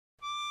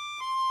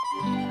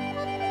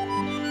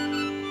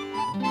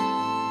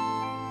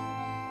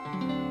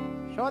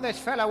So this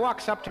fella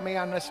walks up to me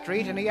on the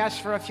street and he asks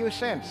for a few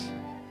cents.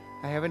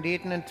 I haven't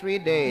eaten in 3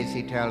 days,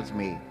 he tells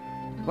me.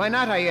 Why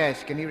not, I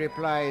ask, and he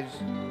replies,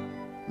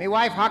 me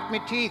wife hocked me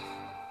teeth.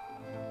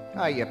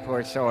 Ah, you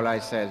poor soul, I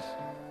says.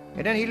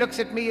 And then he looks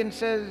at me and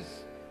says,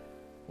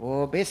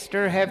 oh,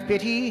 mister, have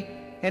pity,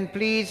 and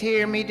please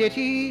hear me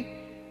ditty.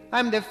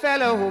 I'm the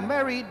fellow who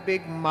married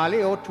Big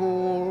Molly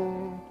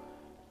O'Toole.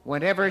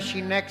 Whenever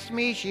she necks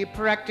me, she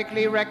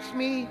practically wrecks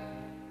me.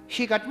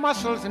 She got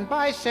muscles and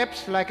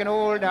biceps like an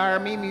old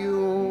army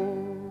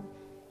mule.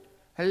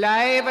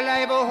 Alive,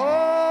 alive,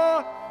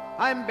 oh-ho,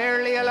 I'm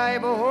barely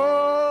alive,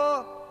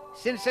 oh-ho,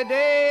 since the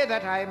day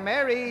that I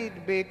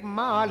married Big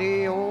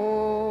Molly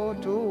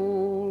O'Toole.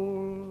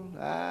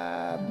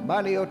 Ah,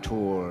 Molly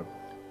O'Toole.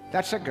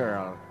 That's a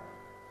girl.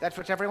 That's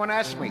what everyone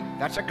asks me.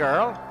 That's a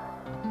girl?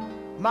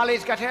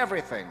 Molly's got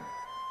everything.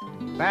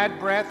 Bad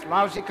breath,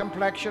 lousy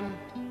complexion,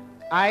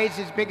 eyes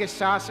as big as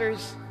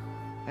saucers,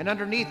 and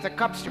underneath the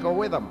cups to go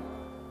with them.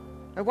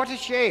 And what a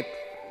shape,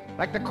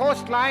 like the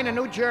coastline of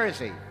New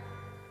Jersey.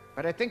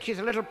 But I think she's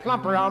a little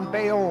plump around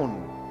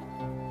Bayonne.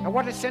 And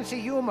what a sense of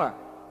humor.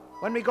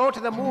 When we go to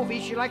the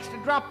movies, she likes to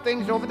drop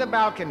things over the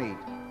balcony.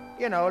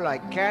 You know,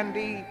 like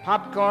candy,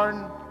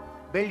 popcorn,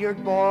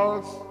 billiard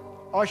balls,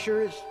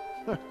 ushers.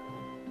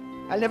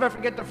 I'll never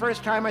forget the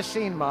first time I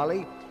seen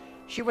Molly.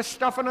 She was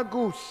stuffing a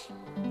goose.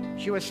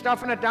 She was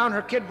stuffing it down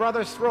her kid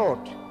brother's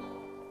throat.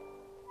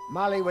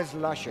 Molly was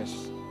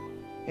luscious.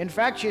 In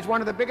fact, she's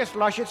one of the biggest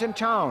luscious in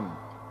town.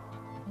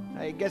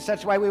 I guess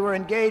that's why we were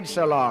engaged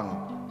so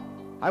long.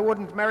 I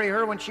wouldn't marry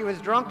her when she was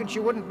drunk, and she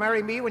wouldn't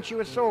marry me when she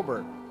was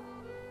sober.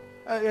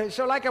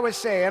 So like I was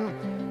saying,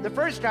 the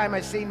first time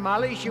I seen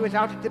Molly, she was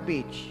out at the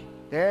beach.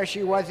 There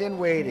she was in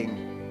waiting.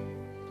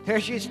 There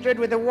she stood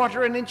with the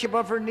water an inch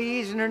above her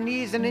knees and her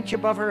knees an inch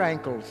above her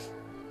ankles.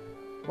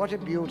 What a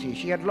beauty.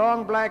 She had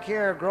long black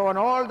hair growing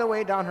all the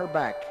way down her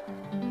back,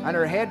 and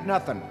her head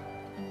nothing.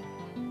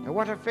 And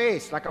what a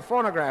face, like a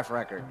phonograph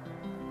record.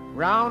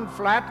 Round,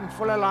 flat, and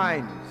full of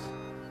lines.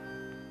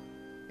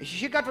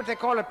 She got what they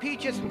call a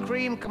peaches and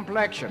cream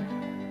complexion.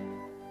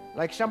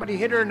 Like somebody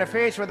hit her in the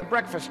face with a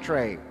breakfast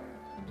tray.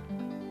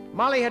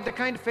 Molly had the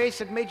kind of face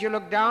that made you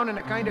look down and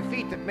the kind of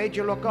feet that made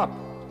you look up.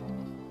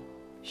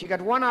 She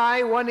got one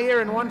eye, one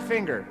ear, and one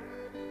finger.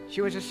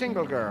 She was a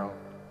single girl.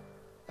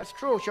 That's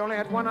true, she only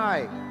had one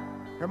eye.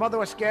 Her mother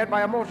was scared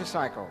by a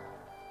motorcycle.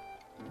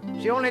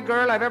 She's the only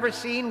girl I've ever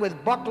seen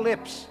with buck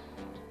lips.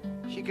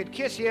 She could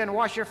kiss you and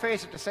wash your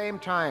face at the same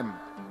time.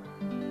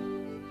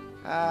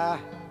 I'll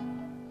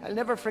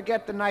never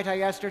forget the night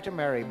I asked her to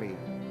marry me.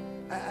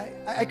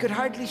 I could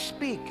hardly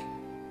speak.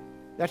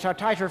 That's how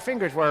tight her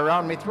fingers were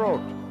around my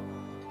throat.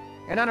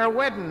 And on our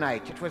wedding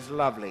night, it was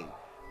lovely.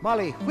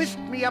 Molly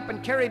whisked me up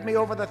and carried me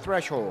over the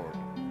threshold.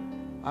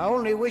 I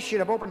only wish she'd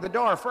have opened the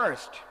door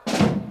first.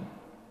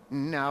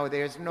 Now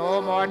there's no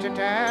more to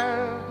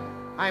tell.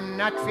 I'm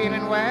not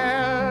feeling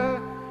well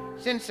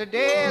since the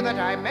day that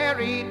I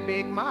married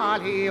Big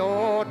Molly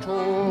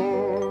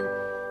O'Toole.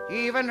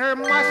 Even her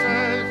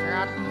muscles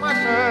got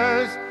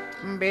muscles,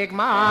 Big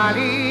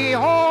Molly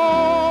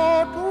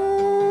O'Toole.